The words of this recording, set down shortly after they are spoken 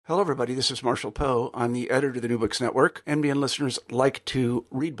Hello, everybody. This is Marshall Poe. I'm the editor of the New Books Network. NBN listeners like to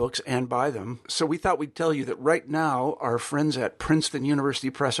read books and buy them. So we thought we'd tell you that right now, our friends at Princeton University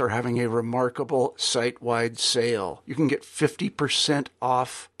Press are having a remarkable site-wide sale. You can get 50%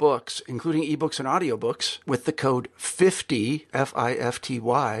 off books, including ebooks and audiobooks, with the code 50,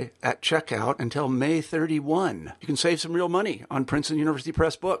 F-I-F-T-Y, at checkout until May 31. You can save some real money on Princeton University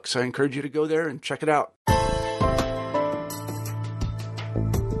Press books. I encourage you to go there and check it out.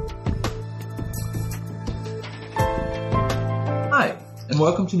 Hi, and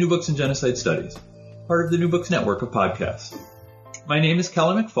welcome to New Books in Genocide Studies, part of the New Books Network of podcasts. My name is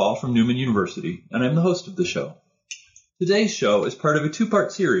Kelly McFall from Newman University, and I'm the host of the show. Today's show is part of a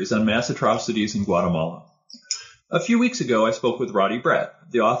two-part series on mass atrocities in Guatemala. A few weeks ago, I spoke with Roddie Brett,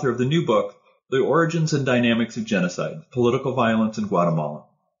 the author of the new book, The Origins and Dynamics of Genocide, Political Violence in Guatemala.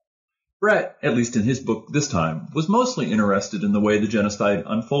 Brett, at least in his book this time, was mostly interested in the way the genocide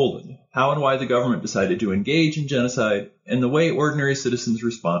unfolded, how and why the government decided to engage in genocide, and the way ordinary citizens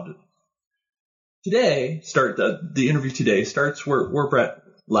responded. The interview today starts where Brett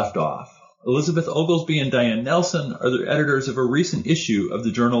left off. Elizabeth Oglesby and Diane Nelson are the editors of a recent issue of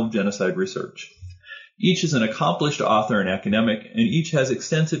the Journal of Genocide Research. Each is an accomplished author and academic, and each has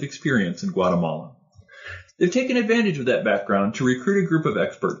extensive experience in Guatemala. They've taken advantage of that background to recruit a group of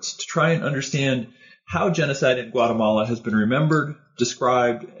experts to try and understand how genocide in Guatemala has been remembered,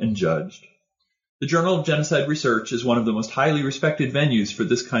 described, and judged. The Journal of Genocide Research is one of the most highly respected venues for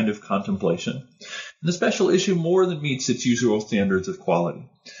this kind of contemplation, and the special issue more than meets its usual standards of quality.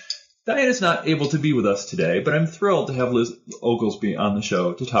 Diane is not able to be with us today, but I'm thrilled to have Liz Oglesby on the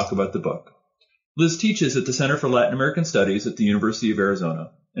show to talk about the book. Liz teaches at the Center for Latin American Studies at the University of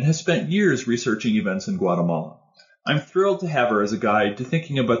Arizona, and has spent years researching events in Guatemala. I'm thrilled to have her as a guide to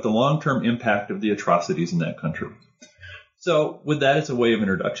thinking about the long-term impact of the atrocities in that country. So, with that as a way of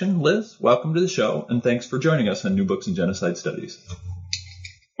introduction, Liz, welcome to the show, and thanks for joining us on New Books in Genocide Studies.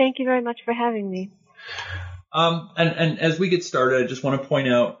 Thank you very much for having me. And as we get started, I just want to point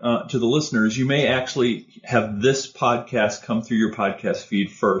out to the listeners, you may actually have this podcast come through your podcast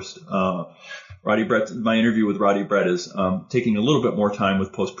feed first. Roddie Brett, my interview with Roddie Brett is taking a little bit more time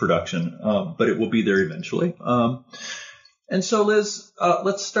with post-production, but it will be there eventually. And so, Liz,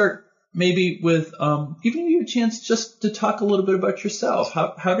 let's start maybe with giving you a chance just to talk a little bit about yourself.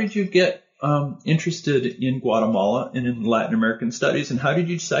 How did you get interested in Guatemala and in Latin American studies, and how did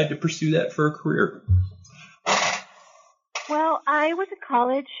you decide to pursue that for a career? Well, I was at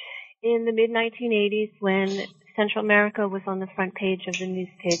college in the mid-1980s when Central America was on the front page of the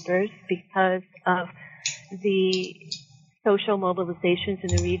newspapers because of the social mobilizations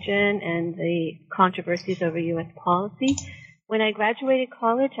in the region and the controversies over U.S. policy. When I graduated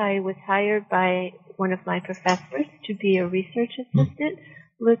college, I was hired by one of my professors to be a research assistant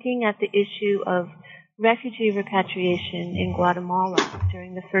looking at the issue of refugee repatriation in Guatemala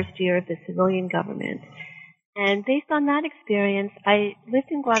during the first year of the civilian government. And based on that experience, I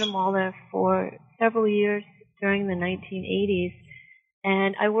lived in Guatemala for several years during the 1980s,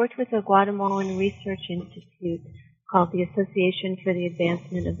 and I worked with a Guatemalan research institute called the Association for the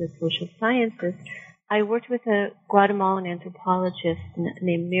Advancement of the Social Sciences. I worked with a Guatemalan anthropologist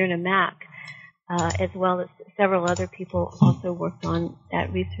named Mirna Mack, as well as several other people also worked on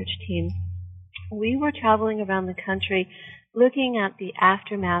that research team. We were traveling around the country looking at the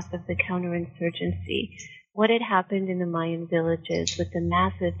aftermath of the counterinsurgency, what had happened in the Mayan villages with the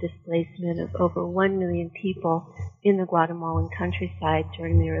massive displacement of over 1 million people in the Guatemalan countryside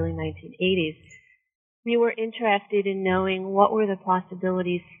during the early 1980s. We were interested in knowing what were the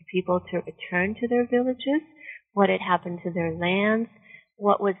possibilities for people to return to their villages, what had happened to their lands,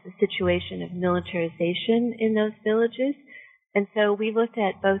 what was the situation of militarization in those villages. And so we looked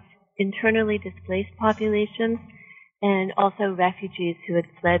at both internally displaced populations and also refugees who had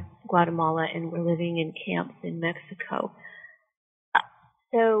fled Guatemala and were living in camps in Mexico.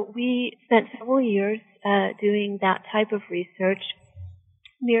 So we spent several years doing that type of research.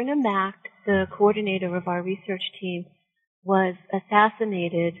 Mirna Mack, the coordinator of our research team, was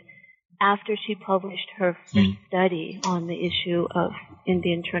assassinated after she published her first study on the issue in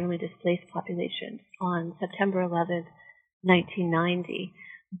the internally displaced populations on September 11th, 1990,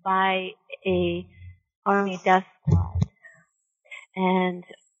 by a Army death squad. And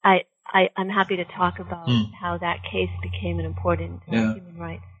I'm happy to talk about how that case became an important human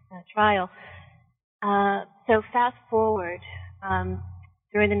rights trial. So fast forward,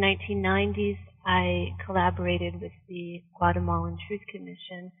 during the 1990s, I collaborated with the Guatemalan Truth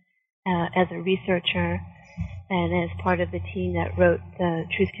Commission as a researcher and as part of the team that wrote the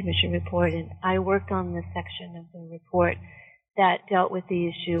Truth Commission report. And I worked on the section of the report that dealt with the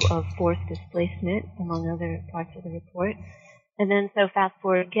issue of forced displacement, among other parts of the report. And then so fast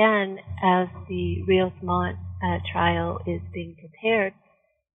forward again, as the Rios Montt trial is being prepared,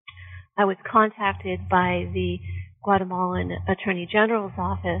 I was contacted by the Guatemalan Attorney General's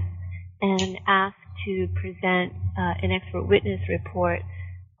office and asked to present an expert witness report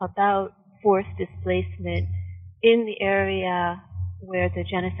about forced displacement in the area where the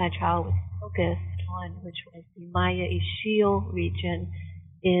genocide trial was focused on, which was the Maya Ixil region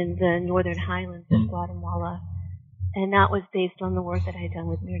in the northern highlands of Guatemala. And that was based on the work that I had done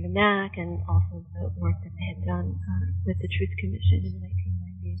with Myrna Mack and also the work that I had done with the Truth Commission in the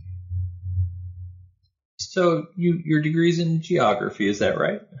 1990s. So your degree's in geography, is that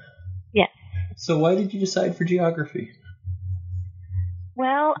right? Yes. So why did you decide for geography?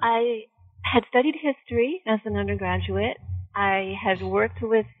 Well, I had studied history as an undergraduate. I had worked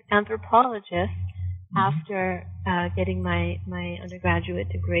with anthropologists after getting my undergraduate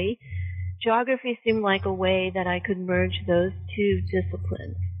degree. Geography seemed like a way that I could merge those two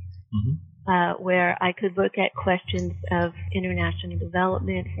disciplines, where I could look at questions of international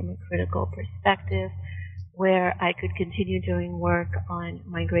development from a critical perspective, where I could continue doing work on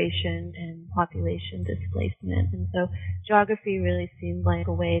migration and population displacement. And so geography really seemed like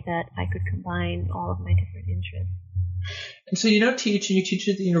a way that I could combine all of my different interests. And so you teach, and you teach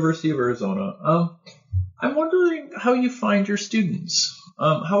at the University of Arizona. I'm wondering how you find your students.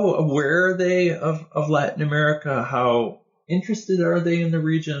 How aware are they of Latin America? How interested are they in the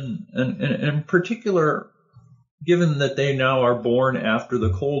region? And in particular, given that they now are born after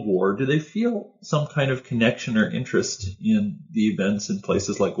the Cold War, do they feel some kind of connection or interest in the events in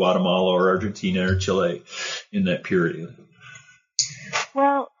places like Guatemala or Argentina or Chile in that period?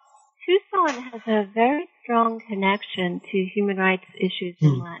 Well, Tucson has a very strong connection to human rights issues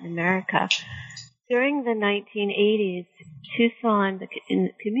in Latin America. During the 1980s, Tucson, the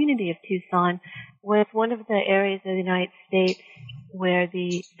community of Tucson, was one of the areas of the United States where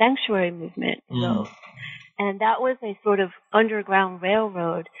the sanctuary movement arose. And that was a sort of underground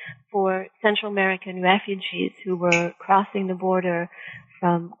railroad for Central American refugees who were crossing the border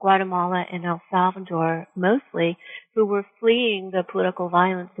from Guatemala and El Salvador mostly, who were fleeing the political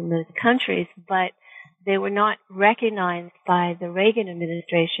violence in those countries, but they were not recognized by the Reagan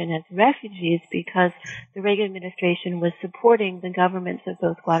administration as refugees because the Reagan administration was supporting the governments of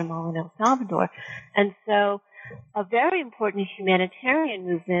both Guatemala and El Salvador. And so a very important humanitarian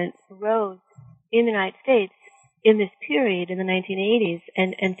movement arose in the United States in this period in the 1980s,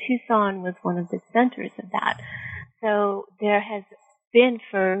 and Tucson was one of the centers of that. So there has been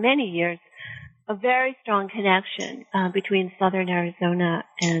for many years a very strong connection between southern Arizona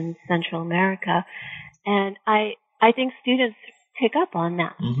and Central America. And I think students pick up on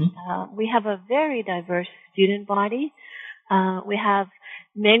that. We have a very diverse student body. We have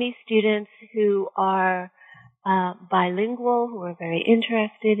many students who are bilingual, who are very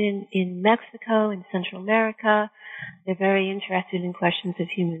interested in Mexico and Central America. They're very interested in questions of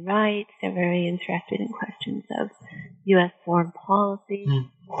human rights. They're very interested in questions of U.S. foreign policy.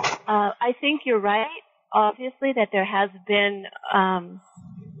 I think you're right, obviously, that there has been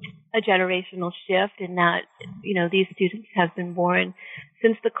a generational shift in that, these students have been born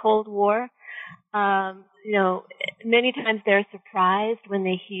since the Cold War. Many times they're surprised when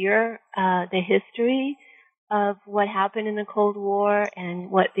they hear the history of what happened in the Cold War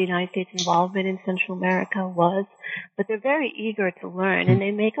and what the United States involvement in Central America was, but they're very eager to learn, and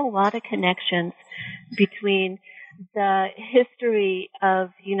they make a lot of connections between the history of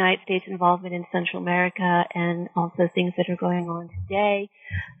United States involvement in Central America and also things that are going on today.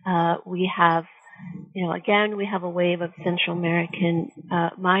 We have, again, we have a wave of Central American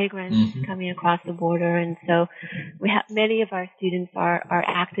migrants coming across the border, and so we have many of our students are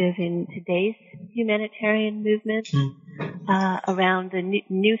active in today's humanitarian movements around the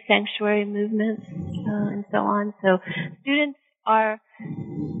new sanctuary movements and so on. So students are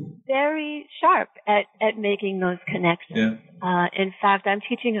very sharp at making those connections. In fact, I'm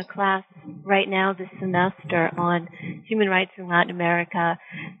teaching a class right now this semester on human rights in Latin America,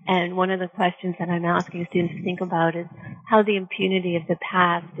 and one of the questions that I'm asking students to think about is how the impunity of the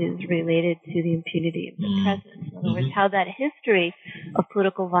past is related to the impunity of the present. In other words, how that history of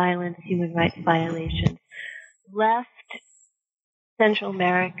political violence, human rights violations left Central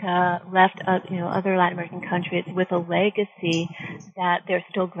America, left other Latin American countries with a legacy that they're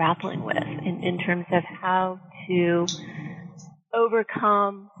still grappling with in terms of how to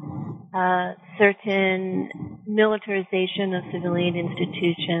overcome certain militarization of civilian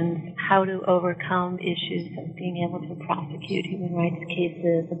institutions, how to overcome issues of being able to prosecute human rights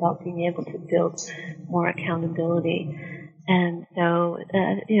cases, about being able to build more accountability. And so,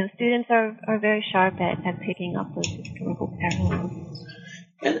 students are very sharp at picking up those historical parallels.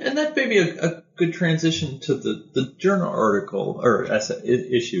 And that may be a good transition to the journal article or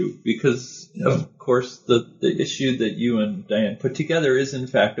issue, because, of course, the issue that you and Diane put together is, in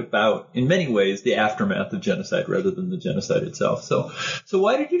fact, about, in many ways, the aftermath of genocide rather than the genocide itself. So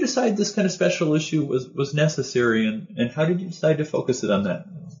why did you decide this kind of special issue was necessary, and how did you decide to focus it on that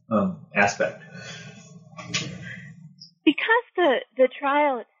aspect? Because the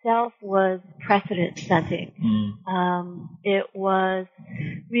trial itself was precedent-setting. It was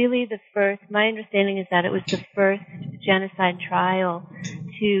really the first, my understanding is that it was the first genocide trial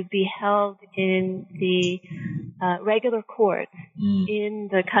to be held in the regular courts in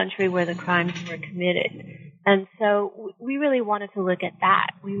the country where the crimes were committed. And so we really wanted to look at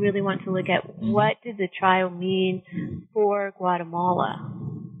that. We really wanted to look at what did the trial mean for Guatemala.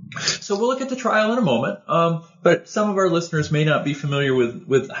 So we'll look at the trial in a moment, but some of our listeners may not be familiar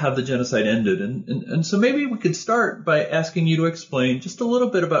with how the genocide ended, and so maybe we could start by asking you to explain just a little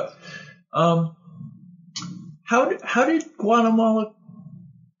bit about how did Guatemala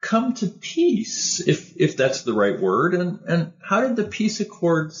come to peace, if that's the right word, and how did the peace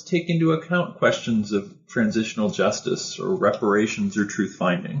accords take into account questions of transitional justice or reparations or truth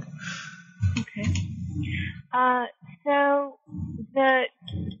finding? Okay. So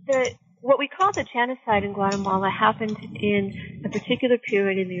what we call the genocide in Guatemala happened in a particular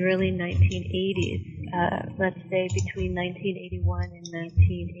period in the early 1980s, let's say between 1981 and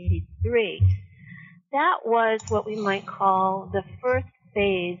 1983. That was what we might call the first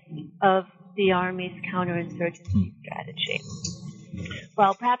phase of the Army's counterinsurgency strategy.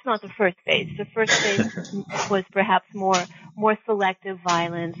 Well, perhaps not the first phase. The first phase was perhaps more selective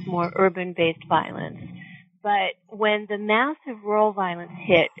violence, more urban-based violence. But when the massive rural violence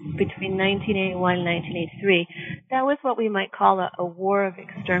hit between 1981 and 1983, that was what we might call a war of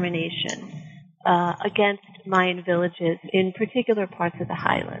extermination against Mayan villages in particular parts of the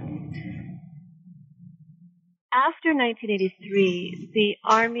highlands. After 1983, the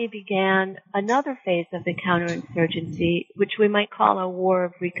Army began another phase of the counterinsurgency, which we might call a war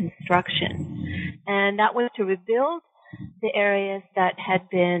of reconstruction. And that was to rebuild the areas that had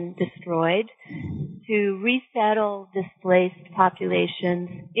been destroyed, to resettle displaced populations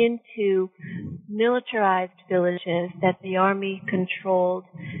into militarized villages that the Army controlled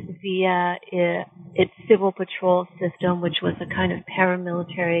via its civil patrol system, which was a kind of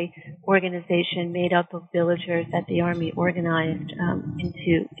paramilitary organization made up of villagers that the Army organized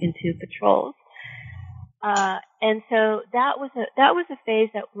into patrols. And so that was a phase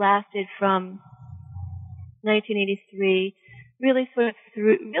that lasted from 1983, really through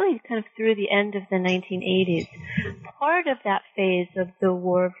the end of the 1980s. Part of that phase of the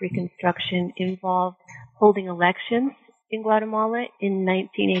War of Reconstruction involved holding elections in Guatemala in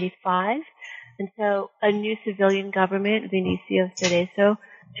 1985. And so a new civilian government, Vinicio Cerezo,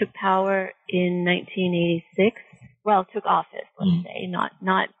 took power in 1986. Well, took office, let's say, not,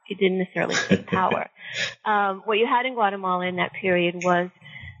 it didn't necessarily take power. What you had in Guatemala in that period was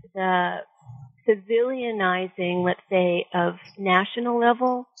the civilianizing, let's say, of national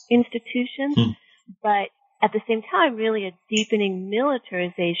level institutions, but at the same time, really a deepening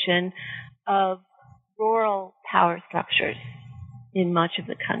militarization of rural power structures in much of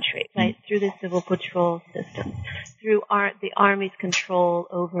the country, right? Through the civil patrol systems, through the Army's control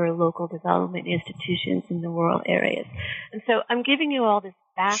over local development institutions in the rural areas. And so I'm giving you all this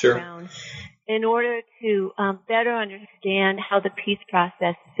background in order to better understand how the peace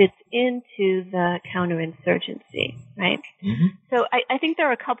process fits into the counterinsurgency, right? So I think there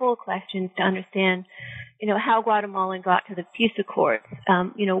are a couple of questions to understand, how Guatemala got to the peace accords.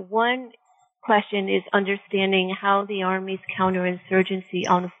 One question is understanding how the Army's counterinsurgency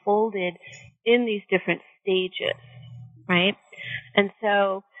unfolded in these different stages, right? And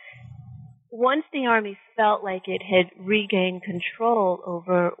so once the Army felt like it had regained control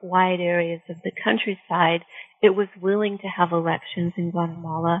over wide areas of the countryside, it was willing to have elections in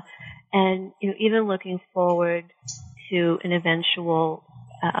Guatemala, and even looking forward to an eventual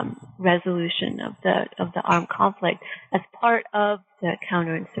resolution of the armed conflict as part of the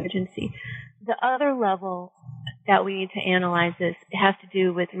counterinsurgency. The other level that we need to analyze this has to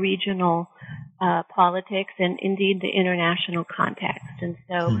do with regional politics and indeed the international context. And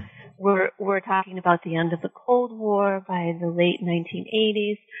so we're talking about the end of the Cold War by the late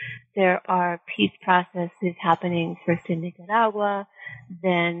 1980s. There are peace processes happening first in Nicaragua,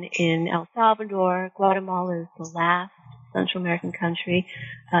 then in El Salvador. Guatemala is the last Central American country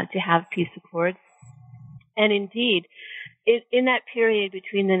to have peace accords. And indeed, in that period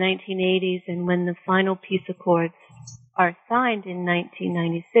between the 1980s and when the final peace accords are signed in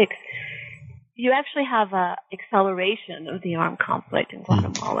 1996, you actually have a acceleration of the armed conflict in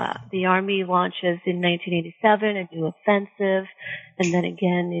Guatemala. The army launches in 1987 a new offensive, and then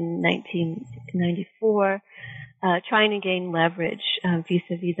again in 1994, trying to gain leverage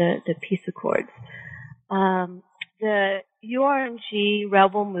vis-a-vis the peace accords. The URMG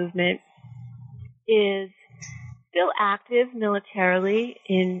rebel movement is still active militarily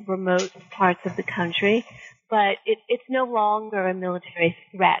in remote parts of the country, but it's no longer a military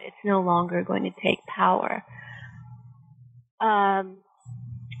threat. It's no longer going to take power.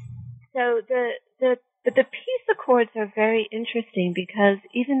 So the peace accords are very interesting because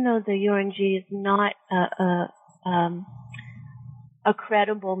even though the URMG is not a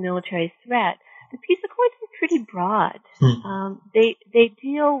credible military threat, the peace accords are pretty broad. They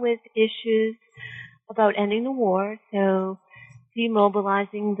deal with issues about ending the war, so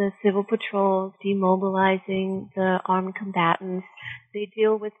demobilizing the civil patrols, demobilizing the armed combatants. They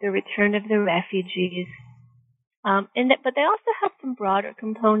deal with the return of the refugees. But they also have some broader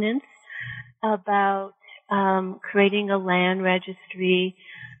components about creating a land registry,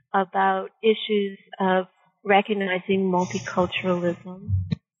 about issues of recognizing multiculturalism.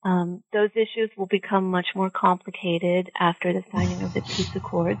 Those issues will become much more complicated after the signing of the peace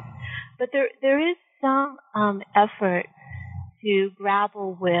accords. But there is some effort to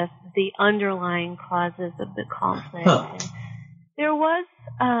grapple with the underlying causes of the conflict. And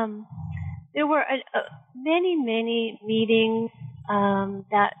there were many meetings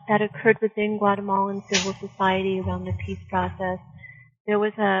that occurred within Guatemalan civil society around the peace process. There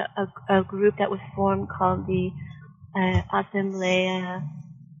was a group that was formed called the Asamblea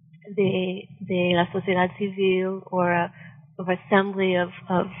de la Sociedad Civil, or assembly of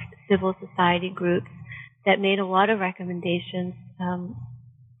civil society groups that made a lot of recommendations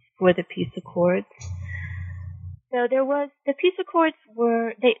for the peace accords. So the peace accords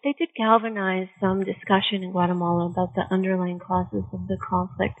they did galvanize some discussion in Guatemala about the underlying causes of the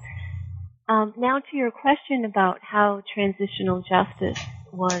conflict. Now to your question about how transitional justice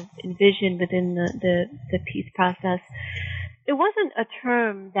was envisioned within the peace process, it wasn't a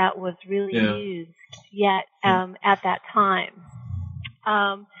term that was really used yet at that time.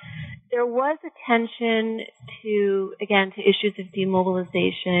 There was attention to issues of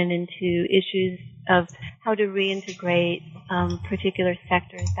demobilization and to issues of how to reintegrate particular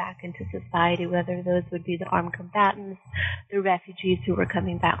sectors back into society, whether those would be the armed combatants, the refugees who were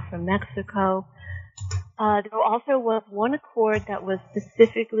coming back from Mexico. There also was one accord that was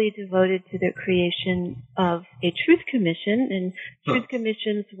specifically devoted to the creation of a truth commission, and truth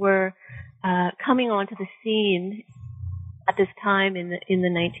commissions were coming onto the scene at this time in the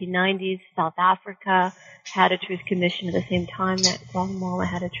 1990s. South Africa had a truth commission at the same time that Guatemala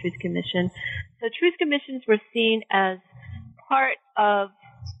had a truth commission. So truth commissions were seen as part of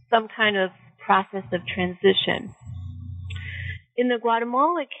some kind of process of transition. In the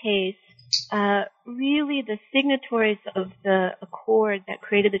Guatemala case, really the signatories of the accord that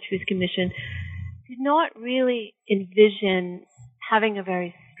created the Truth Commission did not really envision having a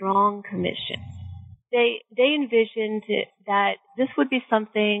very strong commission. They envisioned that this would be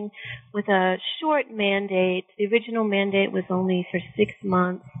something with a short mandate. The original mandate was only for 6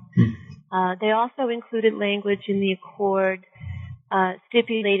 months. They also included language in the accord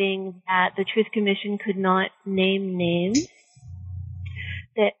stipulating that the Truth Commission could not name names.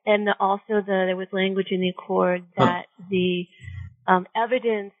 There was language in the accord that the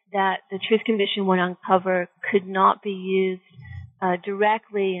evidence that the Truth Commission would uncover could not be used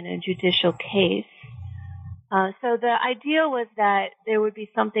directly in a judicial case. So the idea was that there would be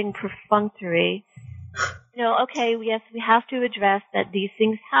something perfunctory. Okay, yes, we have to address that these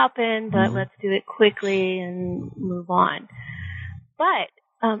things happen, but let's do it quickly and move on. But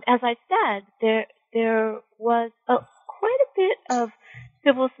as I said, there was quite a bit of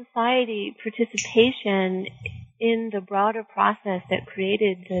civil society participation in the broader process that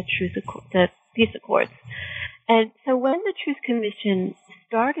created the peace accords. And so when the Truth Commission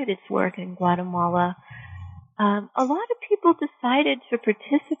started its work in Guatemala, a lot of people decided to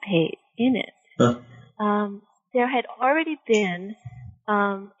participate in it. There had already been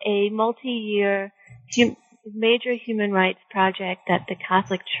a multi-year major human rights project that the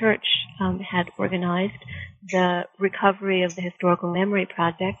Catholic Church had organized, the Recovery of the Historical Memory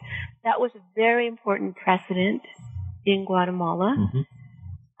Project. That was a very important precedent in Guatemala.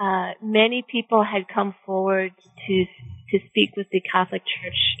 Many people had come forward to speak with the Catholic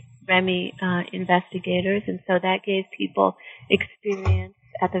Church REMI investigators, and so that gave people experience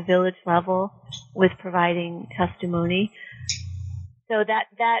at the village level with providing testimony. So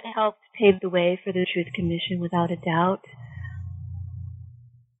that helped paved the way for the Truth Commission without a doubt.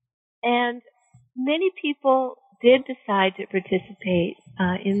 And many people did decide to participate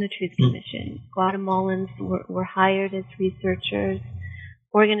in the Truth Commission. Guatemalans were hired as researchers.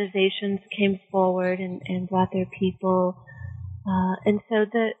 Organizations came forward and brought their people. And so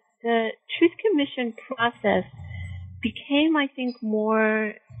the Truth Commission process became, I think,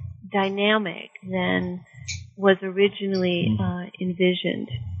 more dynamic than was originally envisioned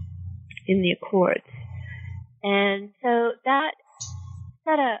in the Accords. And so that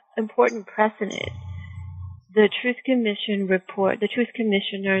set an important precedent. The Truth Commission report, the Truth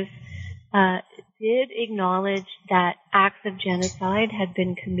Commissioners did acknowledge that acts of genocide had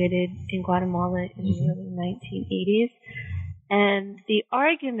been committed in Guatemala in the early 1980s. And the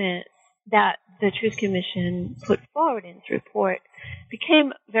argument that the Truth Commission put forward in its report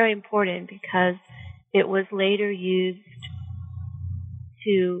became very important because it was later used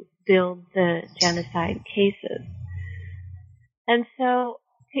to build the genocide cases. And so,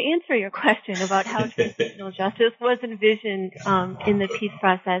 to answer your question about how transitional justice was envisioned in the peace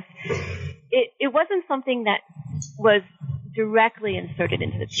process, it wasn't something that was directly inserted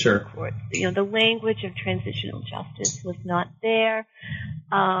into the peace accords. The language of transitional justice was not there.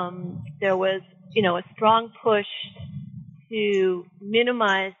 There was, a strong push to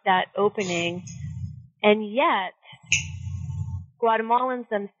minimize that opening, and yet Guatemalans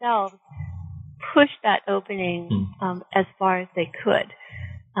themselves pushed that opening as far as they could.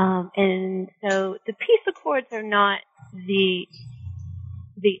 And so the peace accords are not the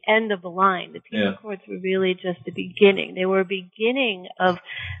end of the line. The peace accords were really just the beginning. They were a beginning of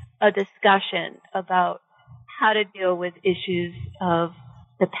a discussion about how to deal with issues of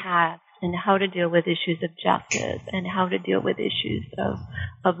the past and how to deal with issues of justice and how to deal with issues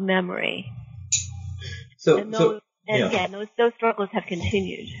of memory. Those struggles have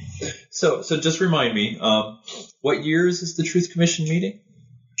continued. So just remind me, what years is the Truth Commission meeting?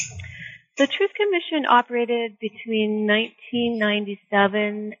 The Truth Commission operated between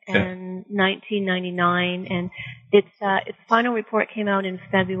 1997 and 1999, and its final report came out in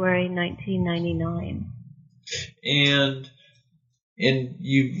February 1999. And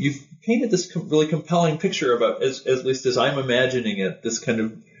you've painted this really compelling picture about, at least as I'm imagining it, this kind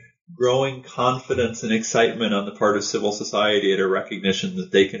of growing confidence and excitement on the part of civil society at a recognition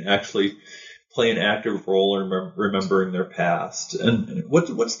that they can actually play an active role in remembering their past. And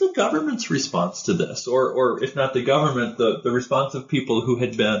what's the government's response to this? Or if not the government, the response of people who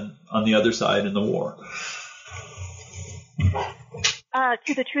had been on the other side in the war?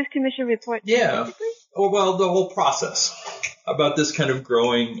 To the Truth Commission report? Yeah. Well, the whole process about this kind of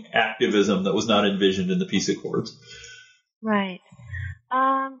growing activism that was not envisioned in the peace accords. Right.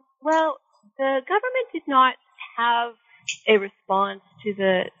 Well, the government did not have a response to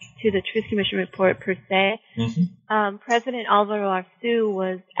the Truth Commission report per se. President Alvaro Arzu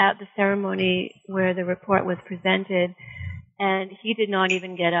was at the ceremony where the report was presented, and he did not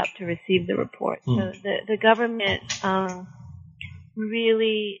even get up to receive the report. So the government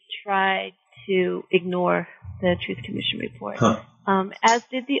really tried to ignore the Truth Commission report, as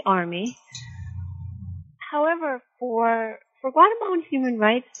did the Army. However, for Guatemalan human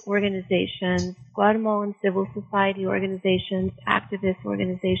rights organizations, Guatemalan civil society organizations, activist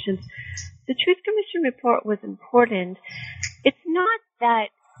organizations, the Truth Commission report was important. It's not that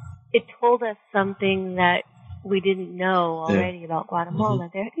it told us something that we didn't know already about Guatemala.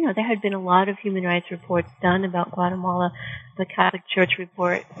 There had been a lot of human rights reports done about Guatemala. The Catholic Church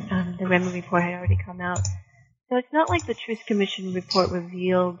report, the Remen report had already come out. So it's not like the Truth Commission report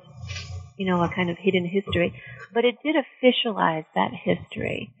revealed a kind of hidden history, but it did officialize that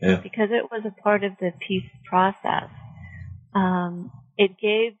history because it was a part of the peace process. It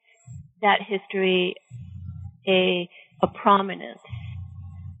gave that history a prominence,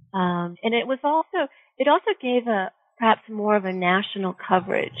 and it also gave perhaps more of a national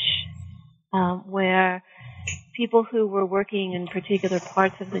coverage, where people who were working in particular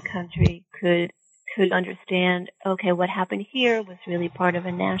parts of the country could understand, okay, what happened here was really part of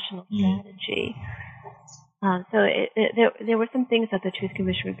a national strategy. So there were some things that the Truth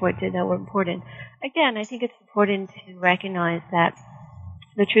Commission report did that were important. Again, I think it's important to recognize that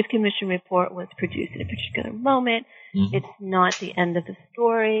the Truth Commission report was produced at a particular moment. It's not the end of the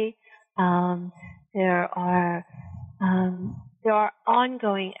story. There are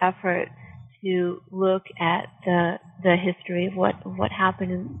ongoing efforts to look at the history of what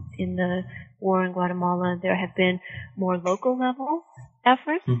happened in the war in Guatemala. There have been more local level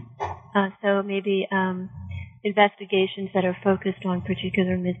efforts, so maybe investigations that are focused on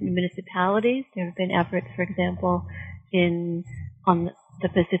particular municipalities. There have been efforts, for example, on the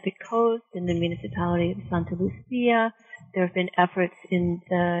Pacific Coast, in the municipality of Santa Lucia. There have been efforts in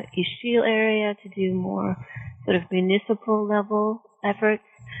the Ixil area to do more sort of municipal level efforts.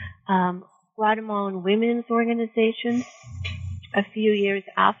 Guatemalan women's organizations, a few years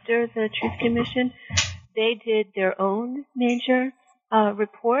after the Truth Commission, they did their own major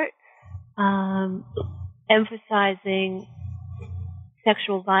report emphasizing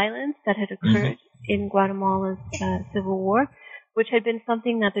sexual violence that had occurred in Guatemala's civil war, which had been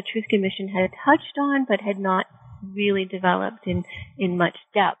something that the Truth Commission had touched on but had not really developed in much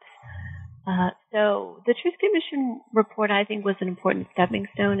depth. So the Truth Commission report, I think, was an important stepping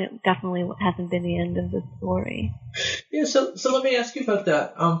stone. It definitely hasn't been the end of the story. Yeah, so let me ask you about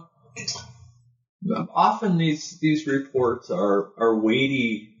that. Often these reports are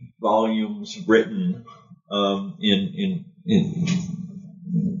weighty volumes written in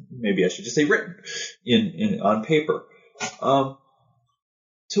maybe I should just say written in on paper.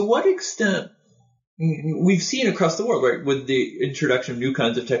 To what extent we've seen across the world, right, with the introduction of new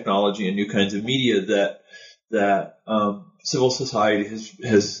kinds of technology and new kinds of media that civil society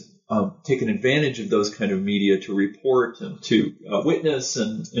has taken advantage of those kind of media to report and to witness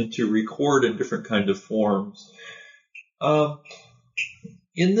and to record in different kinds of forms.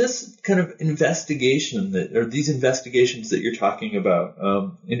 In this kind of investigation or these investigations that you're talking about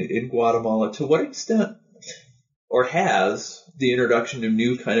in Guatemala, to what extent or has the introduction of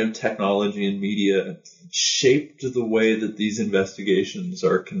new kind of technology and media shaped the way that these investigations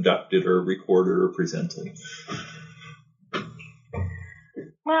are conducted or recorded or presented?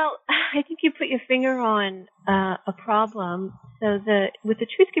 Well, I think you put your finger on a problem. So with the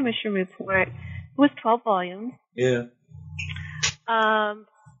Truth Commission report, it was 12 volumes. Yeah.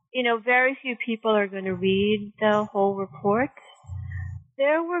 Very few people are going to read the whole report.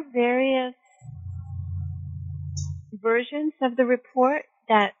 There were various versions of the report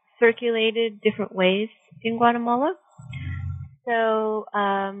that circulated different ways in Guatemala. So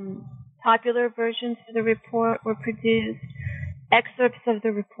popular versions of the report were produced. Excerpts of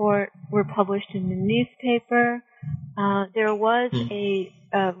the report were published in the newspaper. There was a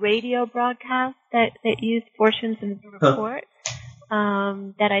radio broadcast that used portions of the report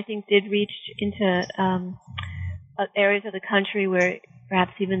that I think did reach into areas of the country where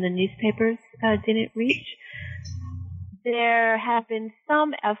perhaps even the newspapers didn't reach. There have been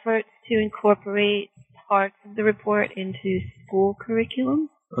some efforts to incorporate parts of the report into school curriculum.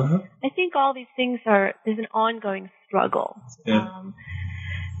 Uh-huh. I think all these things there's an ongoing struggle. Yeah.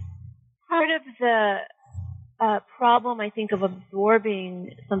 Part of the problem, I think, of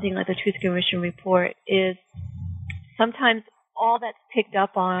absorbing something like the Truth Commission report is sometimes all that's picked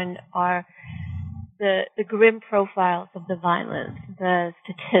up on are the grim profiles of the violence, the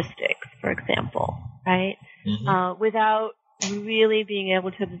statistics, for example, right? Mm-hmm. Without really being able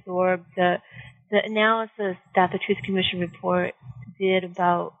to absorb the analysis that the Truth Commission report did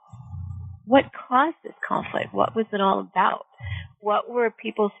about what caused this conflict, what was it all about, what were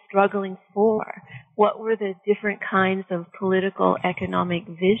people struggling for, what were the different kinds of political, economic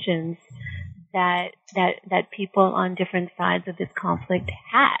visions that people on different sides of this conflict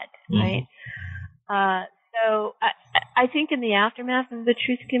had, right? So I think in the aftermath of the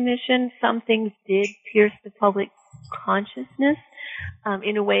Truth Commission, some things did pierce the public consciousness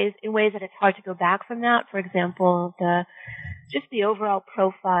in ways that it's hard to go back from that. For example, just the overall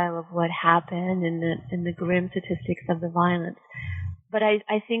profile of what happened and the grim statistics of the violence. But I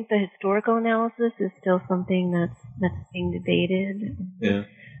think the historical analysis is still something that's being debated. Yeah.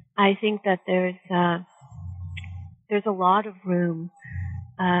 I think that there's a lot of room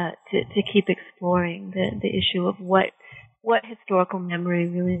to keep exploring the issue of what historical memory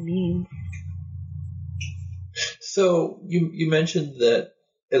really means. So you mentioned that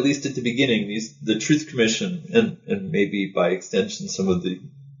at least at the beginning, the Truth Commission and maybe by extension some of the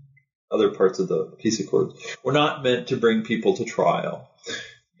other parts of the peace accords were not meant to bring people to trial,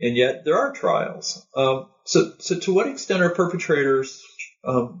 and yet there are trials. So to what extent are perpetrators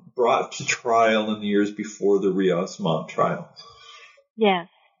brought to trial in the years before the Rios Montt trial? Yes,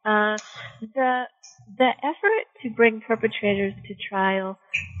 the effort to bring perpetrators to trial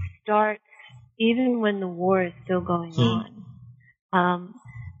starts even when the war is still going on.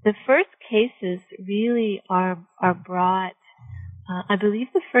 The first cases really are brought. I believe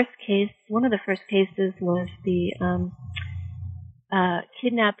one of the first cases was the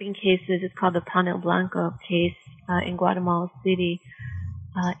kidnapping cases. It's called the Panel Blanco case in Guatemala City,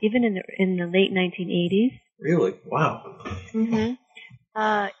 even in the late 1980s. Really? Wow. Mm-hmm.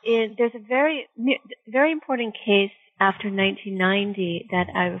 There's a very very important case after 1990 that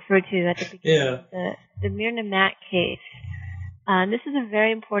I referred to at the beginning. Yeah. The Myrna Mack case. This is a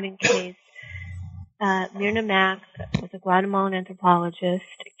very important case. Myrna Mack was a Guatemalan anthropologist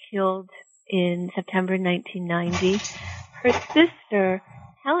killed in September 1990. Her sister,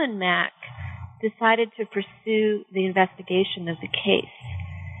 Helen Mack, decided to pursue the investigation of the case,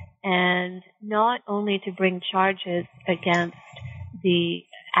 and not only to bring charges against the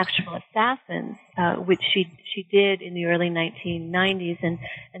actual assassins, which she did in the early 1990s,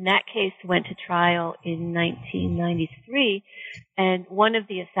 and that case went to trial in 1993, and one of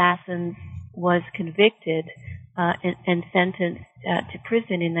the assassins was convicted and sentenced to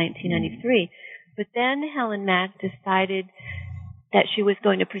prison in 1993. But then Helen Mack decided that she was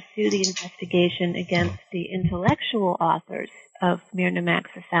going to pursue the investigation against the intellectual authors of Myrna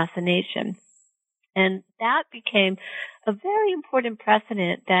Mack's assassination. And that became a very important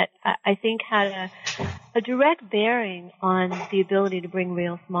precedent that I think had a direct bearing on the ability to bring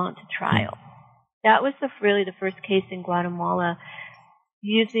Rios Montt to trial. That was really the first case in Guatemala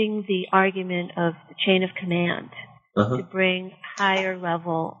using the argument of the chain of command to bring higher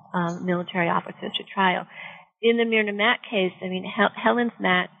level military officers to trial. In the Myrna Mack case, I mean, Helen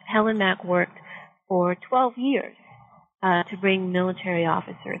Mack worked for 12 years to bring military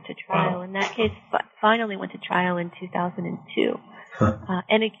officers to trial, and that case finally went to trial in 2002.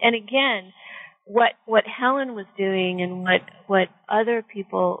 And again, what Helen was doing and what other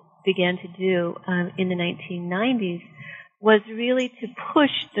people began to do in the 1990s was really to push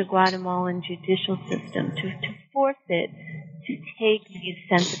the Guatemalan judicial system to force it to take these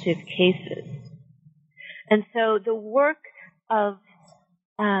sensitive cases. And so the work of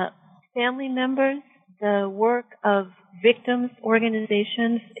family members, the work of victims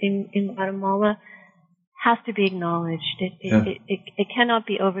organizations in Guatemala has to be acknowledged. It cannot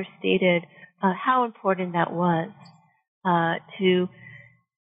be overstated how important that was to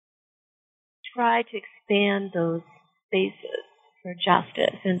try to expand those spaces for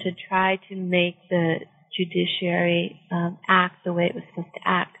justice and to try to make the judiciary act the way it was supposed to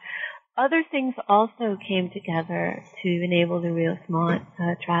act. Other things also came together to enable the Rios Montt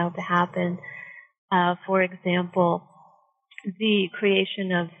trial to happen. For example, the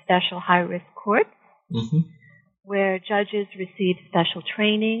creation of special high-risk courts, where judges received special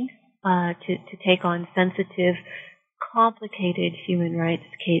training to take on sensitive, complicated human rights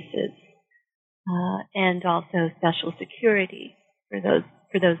cases, and also special security for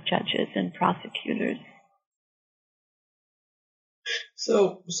those judges and prosecutors.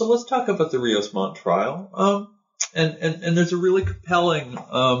 So let's talk about the Rios Montt trial. And there's a really compelling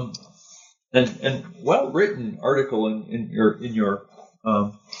and well-written article in your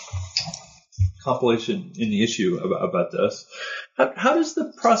compilation in the issue about this. How does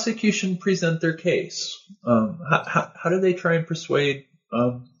the prosecution present their case? How do they try and persuade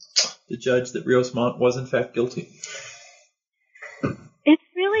the judge that Rios Montt was in fact guilty? It's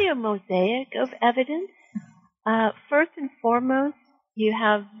really a mosaic of evidence. First and foremost, you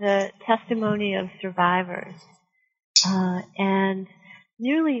have the testimony of survivors, and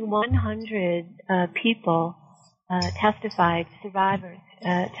nearly 100 people survivors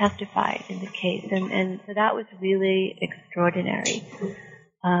testified in the case, and so that was really extraordinary.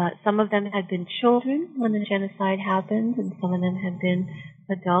 Some of them had been children when the genocide happened, and some of them had been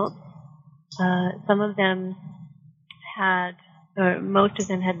adults. Some of them most of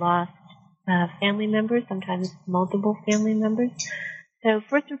them had lost family members, sometimes multiple family members. So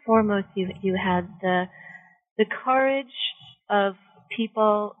first and foremost, you had the courage of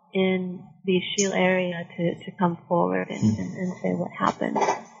people in the Ixil area to come forward and say what happened.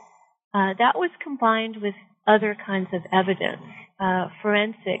 That was combined with other kinds of evidence,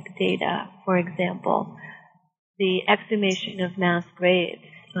 forensic data, for example, the exhumation of mass graves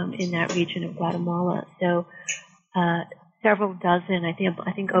in that region of Guatemala. So several dozen, I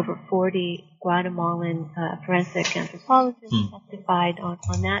think over 40 Guatemalan forensic anthropologists testified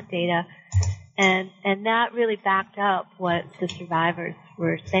on that data. And that really backed up what the survivors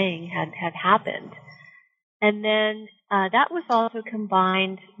were saying had happened. And then that was also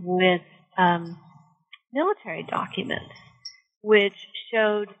combined with military documents, which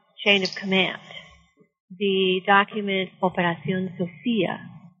showed chain of command. The document Operación Sofía,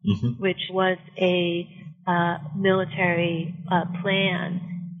 which was a military plan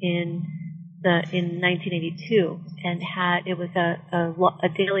in 1982, and it was a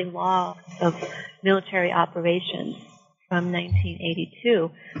daily log of military operations from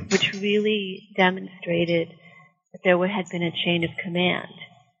 1982, which really demonstrated that there had been a chain of command,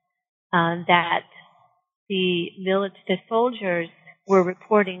 that the soldiers were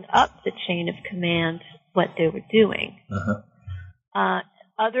reporting up the chain of command what they were doing.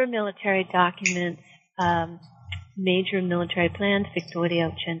 Other military documents major military plans,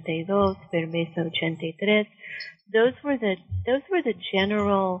 Victoria 82, Permesa 83. Those were the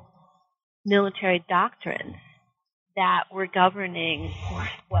general military doctrines that were governing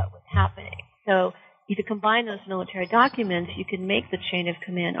what was happening. So if you combine those military documents, you can make the chain of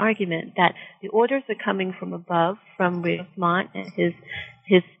command argument that the orders are coming from above, from Rios Montt and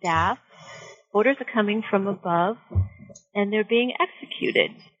his staff. Orders are coming from above, and they're being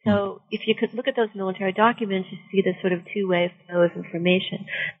executed. So if you could look at those military documents, you see the sort of two-way flow of information.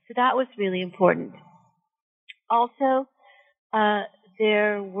 So that was really important. Also,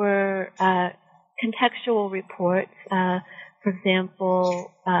 there were contextual reports. For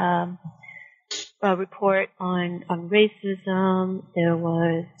example, a report on racism. There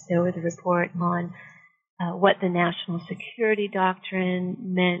was a report on what the national security doctrine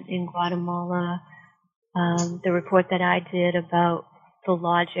meant in Guatemala. The report that I did about the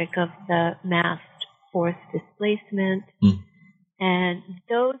logic of the massed forced displacement. And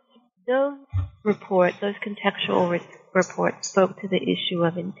those reports, those contextual reports spoke to the issue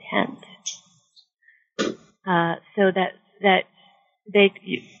of intent. So that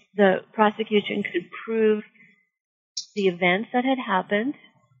the prosecution could prove the events that had happened,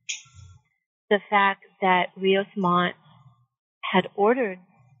 the fact that Rios Montt had ordered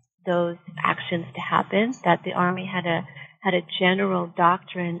those actions to happen, that the Army had a general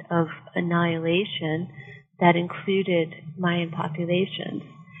doctrine of annihilation that included Mayan populations,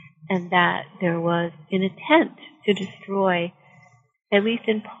 and that there was an intent to destroy, at least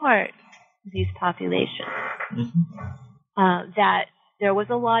in part, these populations. That there was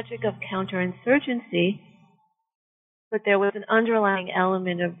a logic of counterinsurgency, but there was an underlying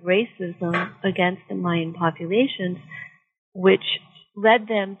element of racism against the Mayan populations, which led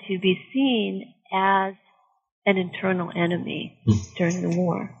them to be seen as an internal enemy during the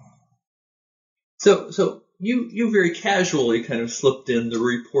war. So you very casually kind of slipped in the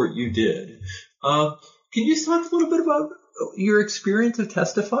report you did. Can you just talk a little bit about your experience of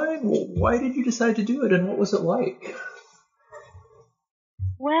testifying? Why did you decide to do it, and what was it like?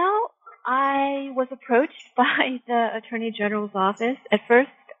 Well, I was approached by the Attorney General's office. At first,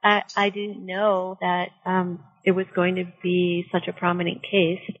 I didn't know that it was going to be such a prominent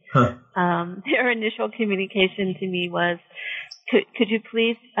case. Their initial communication to me was, could you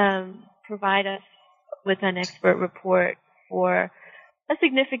please provide us with an expert report for a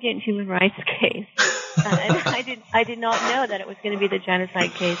significant human rights case? And I did not know that it was going to be the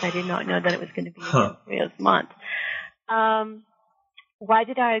genocide case. I did not know that it was going to be Rios Montt. Why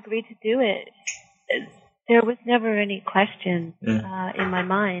did I agree to do it? There was never any question in my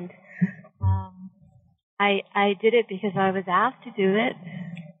mind. I did it because I was asked to do it,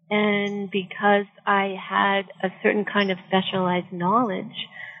 and because I had a certain kind of specialized knowledge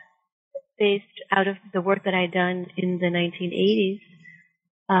based out of the work that I'd done in the 1980s.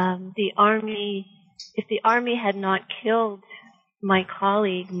 If the Army had not killed my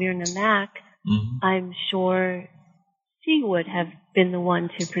colleague Myrna Mack, I'm sure she would have been the one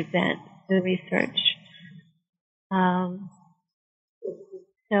to present the research.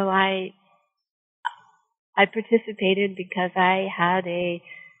 So I participated because I had a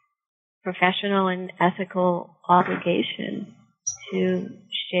professional and ethical obligation to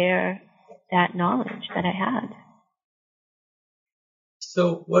share that knowledge that I had.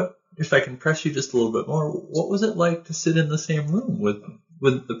 So what, if I can press you just a little bit more, what was it like to sit in the same room with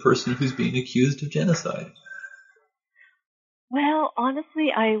the person who's being accused of genocide? Well,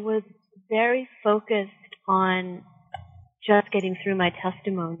 honestly, I was very focused on just getting through my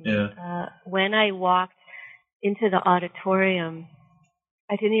testimony. When I walked into the auditorium,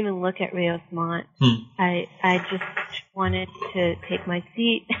 I didn't even look at Rios Montt. I just wanted to take my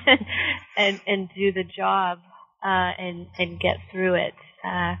seat and do the job and get through it.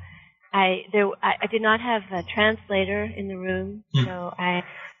 I did not have a translator in the room, so I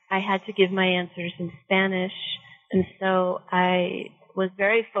had to give my answers in Spanish, and so I was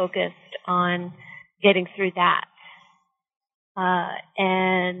very focused on getting through that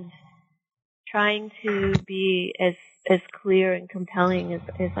and trying to be as clear and compelling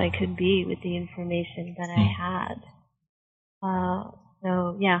as I could be with the information that I had.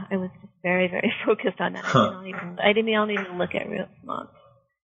 So yeah, I was just very, very focused on that. I didn't even look at Rios Montt.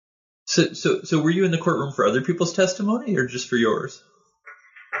 So were you in the courtroom for other people's testimony or just for yours?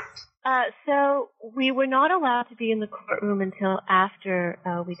 So we were not allowed to be in the courtroom until after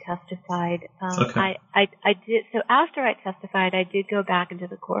we testified. Okay. I did. So after I testified, I did go back into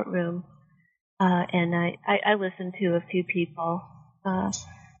the courtroom, and I listened to a few people,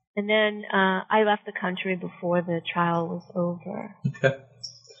 and then I left the country before the trial was over. Okay.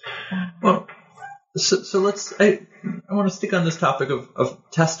 Well, So let's. I want to stick on this topic of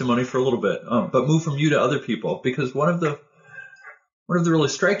testimony for a little bit, but move from you to other people, because one of the really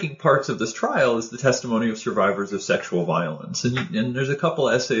striking parts of this trial is the testimony of survivors of sexual violence, and there's a couple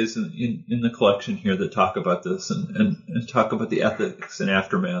essays in the collection here that talk about this and talk about the ethics and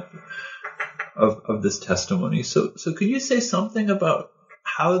aftermath of this testimony. So can you say something about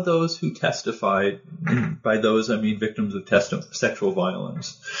how those who testified, and by those I mean victims of sexual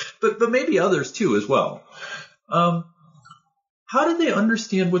violence, but maybe others too as well, how do they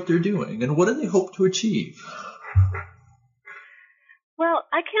understand what they're doing, and what do they hope to achieve? Well,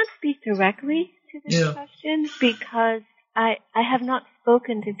 I can't speak directly to this question because I have not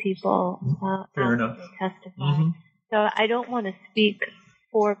spoken to people Fair after enough. they testified. So I don't want to speak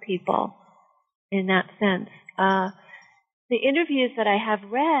for people in that sense. The interviews that I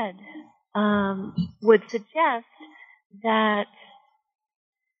have read would suggest that,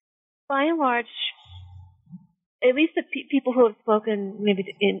 by and large, at least the people who have spoken maybe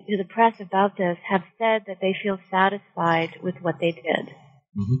to the press about this have said that they feel satisfied with what they did.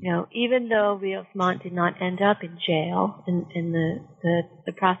 Mm-hmm. You know, even though Rios Montt did not end up in jail, and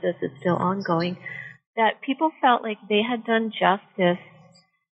the process is still ongoing, that people felt like they had done justice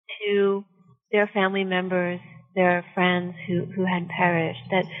to their family members, their friends who had perished,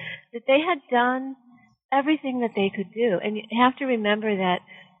 that they had done everything that they could do. And you have to remember that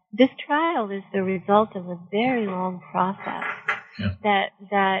this trial is the result of a very long process. Yeah.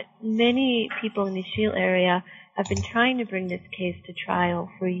 That many people in the Shield area have been trying to bring this case to trial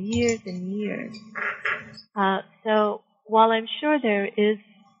for years and years. So while I'm sure there is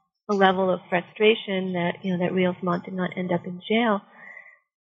a level of frustration that Rios Montt did not end up in jail,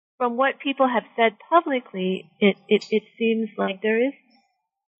 from what people have said publicly, it seems like there is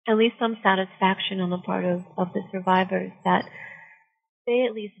at least some satisfaction on the part of the survivors that they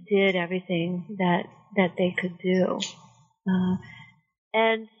at least did everything that they could do.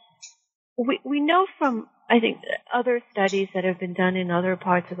 And we know from, I think, other studies that have been done in other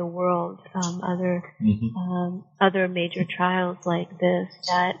parts of the world, other major trials like this,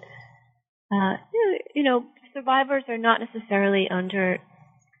 that survivors are not necessarily under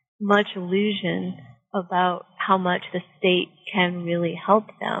much illusion about how much the state can really help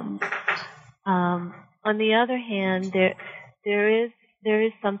them. On the other hand, there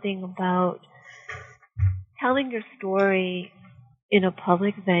is something about telling your story in a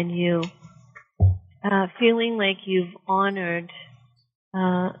public venue, feeling like you've honored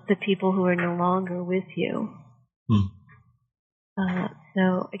the people who are no longer with you.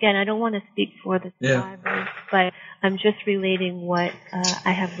 So again, I don't want to speak for the survivors, but I'm just relating what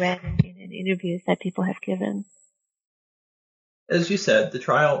I have read in interviews that people have given. As you said, the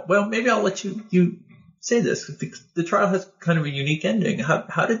trial, well, maybe I'll let you say this. The trial has kind of a unique ending.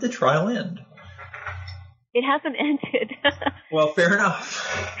 How did the trial end? It hasn't ended. Well, fair enough.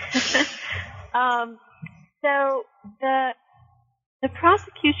 So the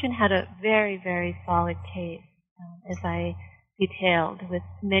prosecution had a very, very solid case, as I detailed, with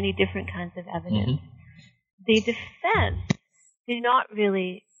many different kinds of evidence. Mm-hmm. The defense did not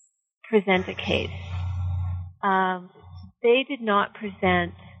really present a case. They did not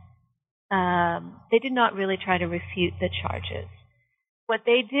really try to refute the charges. What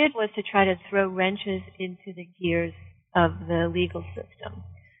they did was to try to throw wrenches into the gears of the legal system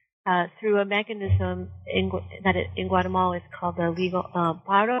through a mechanism that in Guatemala is called the legal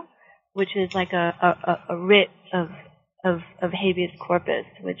paro, which is like a writ of habeas corpus,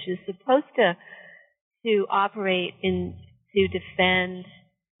 which is supposed to operate to defend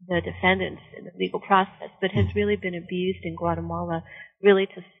the defendants in the legal process, but has really been abused in Guatemala, really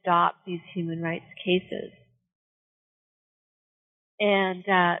to stop these human rights cases. And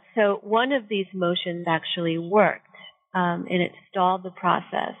so one of these motions actually worked, and it stalled the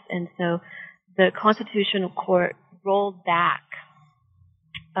process. And so the Constitutional Court rolled back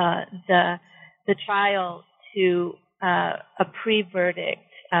the trial to a pre-verdict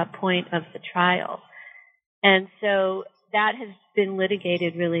point of the trial. And so that has been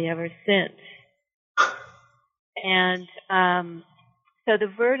litigated really ever since. And so the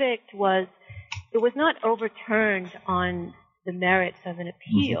verdict was not overturned on the merits of an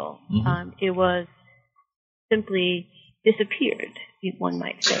appeal. Mm-hmm. It was simply disappeared, one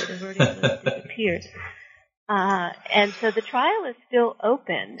might say. The verdict was disappeared. And so the trial is still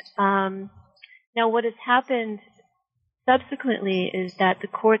open. Now, what has happened subsequently is that the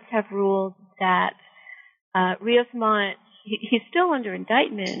courts have ruled that Rios Montt, he's still under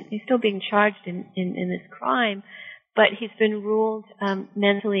indictment. He's still being charged in this crime, but he's been ruled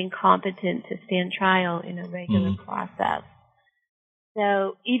mentally incompetent to stand trial in a regular process.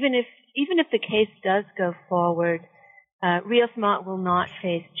 So even if even if the case does go forward, Rios Montt will not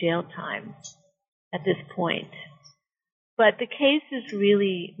face jail time at this point. But the case is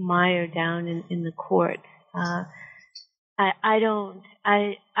really mired down in the courts. I don't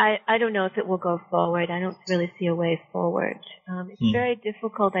know if it will go forward. I don't really see a way forward. It's very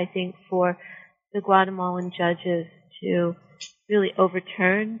difficult, I think, for the Guatemalan judges to really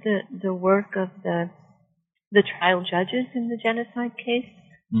overturn the work of the trial judges in the genocide case.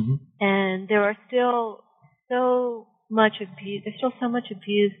 Mm-hmm. And there are still so much abuse. There's still so much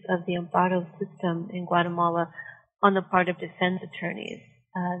abuse of the amparo system in Guatemala on the part of defense attorneys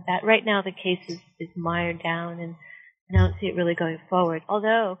that right now the case is mired down, and I don't see it really going forward.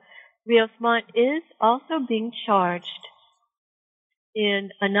 Although Rios Montt is also being charged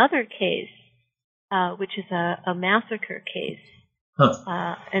in another case, which is a massacre case.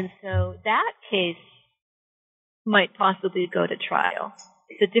 Huh. And so that case might possibly go to trial.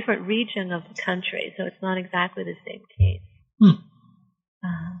 It's a different region of the country, so it's not exactly the same case.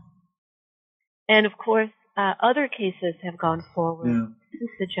 And of course, other cases have gone forward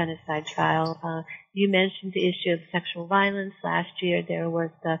since the genocide trial. You mentioned the issue of sexual violence. Last year there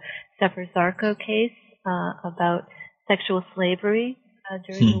was the Sefer Zarco case about sexual slavery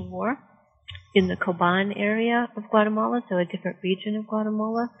during the war in the Coban area of Guatemala, so a different region of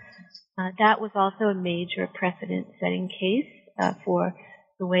Guatemala. That was also a major precedent-setting case for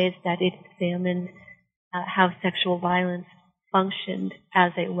the ways that it examined how sexual violence functioned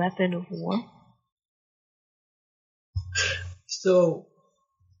as a weapon of war. So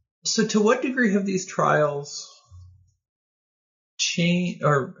to what degree have these trials changed,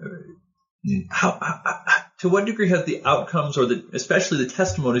 or to what degree have the outcomes, or especially the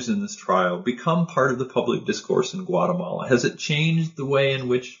testimonies in this trial, become part of the public discourse in Guatemala? Has it changed the way in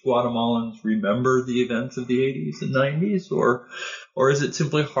which Guatemalans remember the events of the 80s and 90s, or is it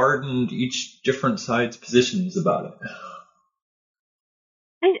simply hardened each different side's positions about it?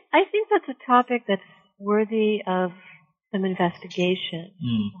 I think that's a topic that's worthy of some investigation.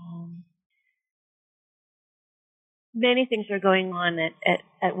 Many things are going on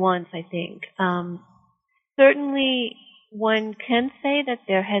at once, I think. Certainly, one can say that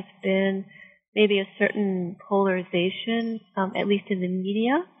there has been maybe a certain polarization, at least in the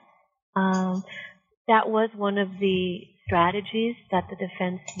media. That was one of the strategies that the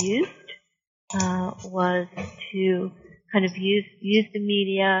defense used, was to kind of use the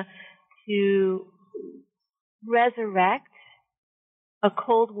media to resurrect a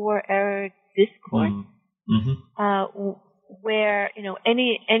Cold War era discourse, where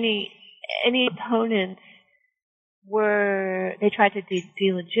any opponents they tried to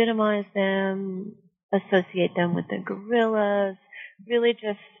delegitimize them, associate them with the guerrillas, really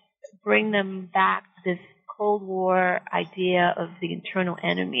just bring them back to this Cold War idea of the internal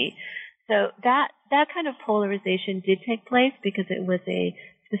enemy. So that kind of polarization did take place because it was a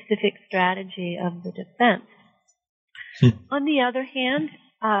specific strategy of the defense. On the other hand,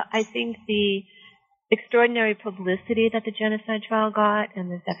 I think the extraordinary publicity that the genocide trial got and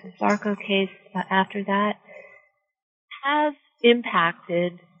the Sefer Zarco case after that has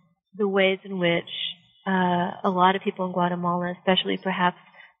impacted the ways in which a lot of people in Guatemala, especially perhaps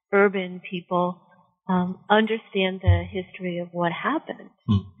urban people, understand the history of what happened.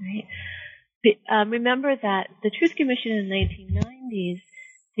 Right? Remember that the Truth Commission in the 1990s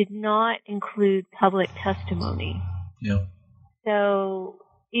did not include public testimony. Yeah. So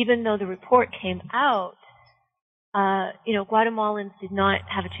even though the report came out, Guatemalans did not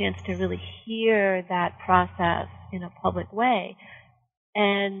have a chance to really hear that process in a public way.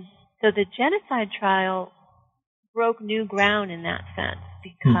 And so the genocide trial broke new ground in that sense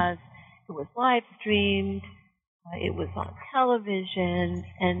because it was live streamed, it was on television,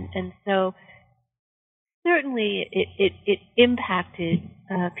 and so certainly it impacted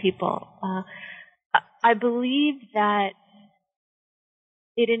people. I believe that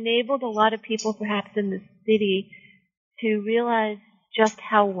it enabled a lot of people, perhaps in the city, to realize just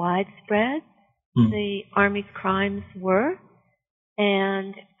how widespread the Army's crimes were,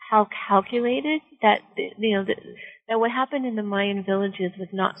 and how calculated that that what happened in the Mayan villages was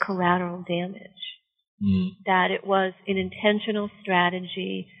not collateral damage, that it was an intentional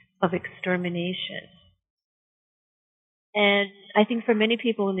strategy of extermination. And I think for many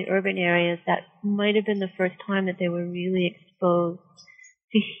people in the urban areas, that might have been the first time that they were really exposed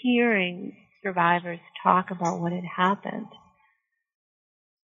to hearing survivors talk about what had happened.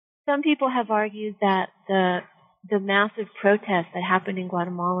 Some people have argued that the massive protests that happened in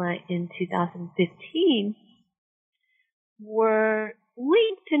Guatemala in 2015 were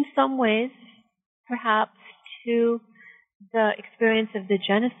linked in some ways, perhaps, to the experience of the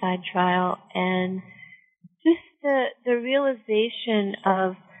genocide trial and just the realization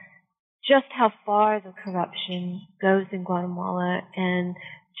of just how far the corruption goes in Guatemala and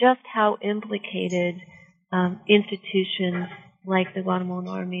just how implicated institutions like the Guatemalan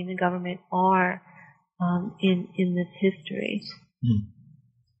Army and the government are in this history.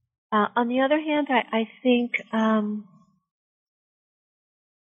 On the other hand, I think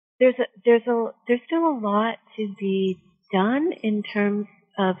there's still a lot to be done in terms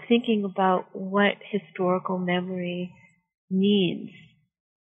of thinking about what historical memory means.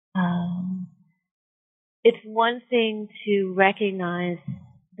 It's one thing to recognize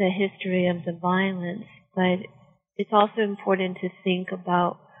the history of the violence, but it's also important to think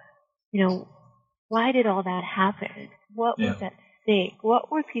about, why did all that happen? What was at stake? What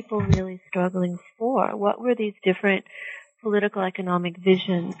were people really struggling for? What were these different political, economic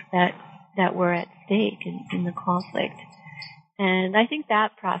visions that were at stake in the conflict? And I think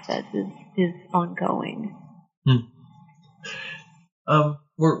that process is ongoing.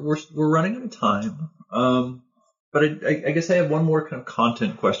 We're running out of time, but I guess I have one more kind of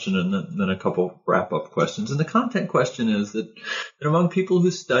content question and then a couple wrap-up questions. And the content question is that among people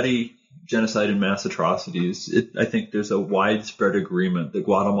who study genocide and mass atrocities, I think there's a widespread agreement that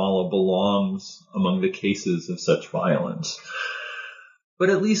Guatemala belongs among the cases of such violence. But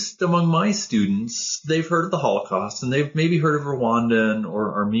at least among my students, they've heard of the Holocaust, and they've maybe heard of Rwanda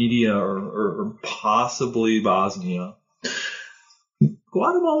or Armenia or possibly Bosnia.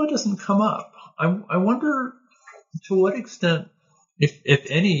 Guatemala doesn't come up. I wonder to what extent, if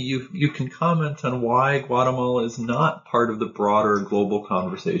any, you can comment on why Guatemala is not part of the broader global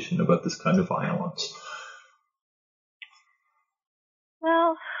conversation about this kind of violence.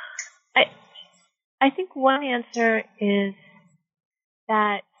 Well, I think one answer is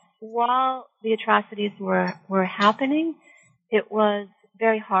that while the atrocities were happening, it was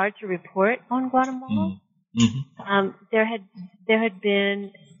very hard to report on Guatemala. Mm-hmm. There had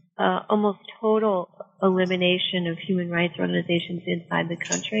been almost total elimination of human rights organizations inside the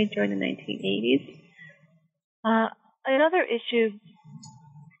country during the 1980s. Another issue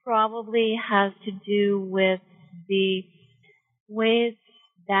probably has to do with the ways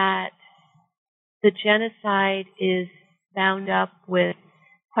that the genocide is bound up with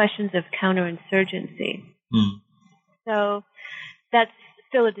questions of counterinsurgency. So that's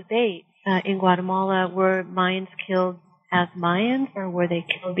still a debate in Guatemala. Were Mayans killed as Mayans, or were they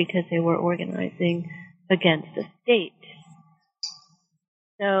killed because they were organizing against the state?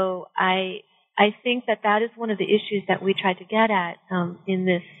 So I think that is one of the issues that we tried to get at in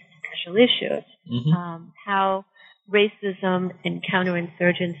this special issue, how racism and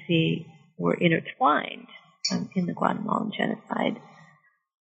counterinsurgency were intertwined in the Guatemalan genocide.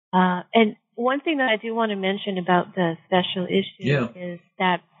 And one thing that I do want to mention about the special issue is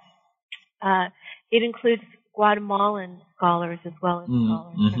that it includes Guatemalan scholars as well as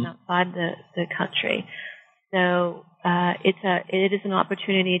scholars from outside the country. So it is an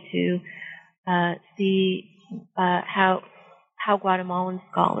opportunity to see how Guatemalan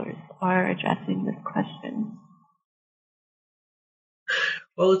scholars are addressing this question.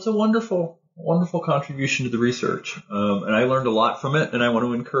 Well, it's a wonderful contribution to the research, and I learned a lot from it, and I want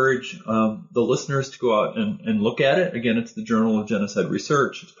to encourage the listeners to go out and look at it. Again, it's the Journal of Genocide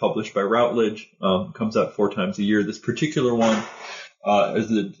Research. It's published by Routledge, comes out 4 times a year. This particular one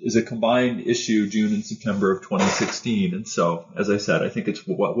is a combined issue, June and September of 2016, and so, as I said, I think it's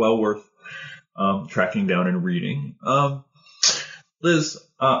well worth tracking down and reading. Liz,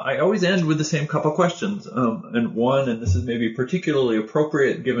 I always end with the same couple questions, and this is maybe particularly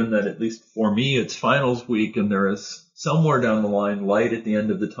appropriate given that, at least for me, it's finals week and there is somewhere down the line light at the end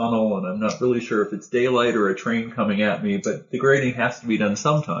of the tunnel, and I'm not really sure if it's daylight or a train coming at me, but the grading has to be done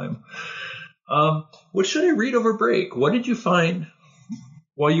sometime. What should I read over break? What did you find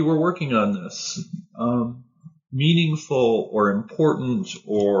while you were working on this meaningful or important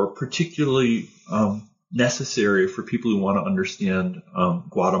or particularly necessary for people who want to understand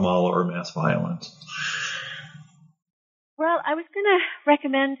Guatemala or mass violence? Well, I was going to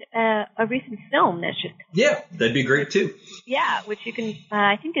recommend a recent film that should come. Yeah, that'd be great too. Yeah, which you can,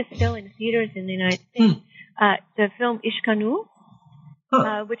 I think is still in theaters in the United States. The film Ishkanu,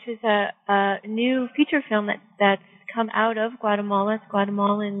 which is a new feature film that's come out of Guatemala. It's a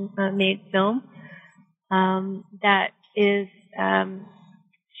Guatemalan-made film that is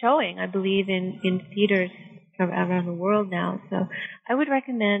showing, I believe, in theaters around the world now. So I would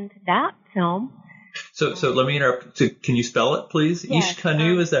recommend that film. So let me interrupt. So can you spell it, please? Yes,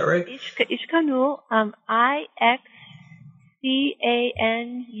 Ishkanu, is that right? Ishkanul,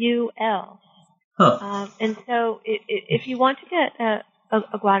 IXCANUL. And so if you want to get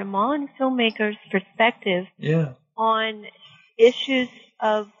a Guatemalan filmmaker's perspective on issues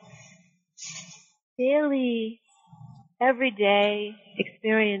of daily, everyday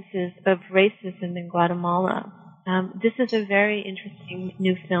experiences of racism in Guatemala, this is a very interesting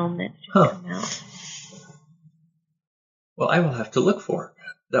new film that's just come out. Well, I will have to look for it.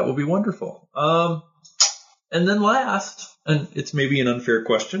 That will be wonderful. And then last, and it's maybe an unfair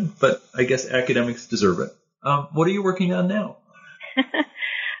question, but I guess academics deserve it. What are you working on now?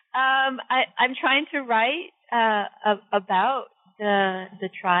 I'm trying to write about the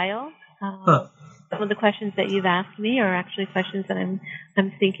trial. Some of the questions that you've asked me are actually questions that I'm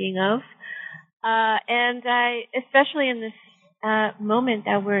thinking of, and I, especially in this moment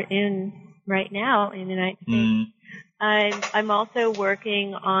that we're in right now in the United States, I'm also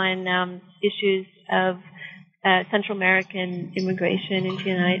working on issues of Central American immigration into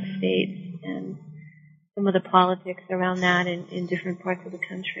the United States and some of the politics around that in different parts of the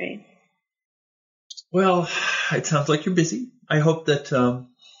country. Well, it sounds like you're busy. I hope that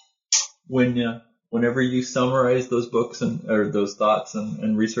whenever you summarize those books or those thoughts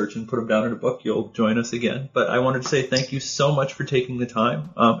and research and put them down in a book, you'll join us again. But I wanted to say thank you so much for taking the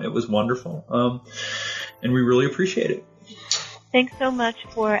time. It was wonderful, and we really appreciate it. Thanks so much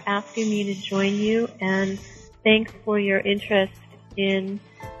for asking me to join you, and thanks for your interest in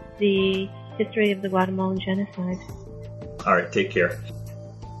the history of the Guatemalan genocide. All right, take care.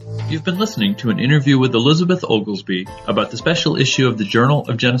 You've been listening to an interview with Elizabeth Oglesby about the special issue of the Journal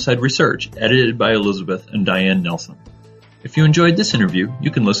of Genocide Research, edited by Elizabeth and Diane Nelson. If you enjoyed this interview,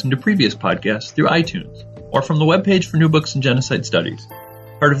 you can listen to previous podcasts through iTunes or from the webpage for New Books in Genocide Studies,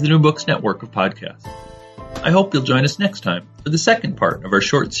 part of the New Books network of podcasts. I hope you'll join us next time for the second part of our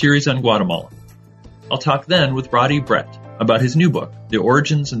short series on Guatemala. I'll talk then with Roddy Brett about his new book, The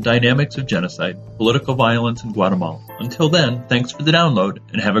Origins and Dynamics of Genocide, Political Violence in Guatemala. Until then, thanks for the download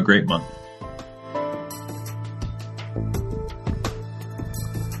and have a great month.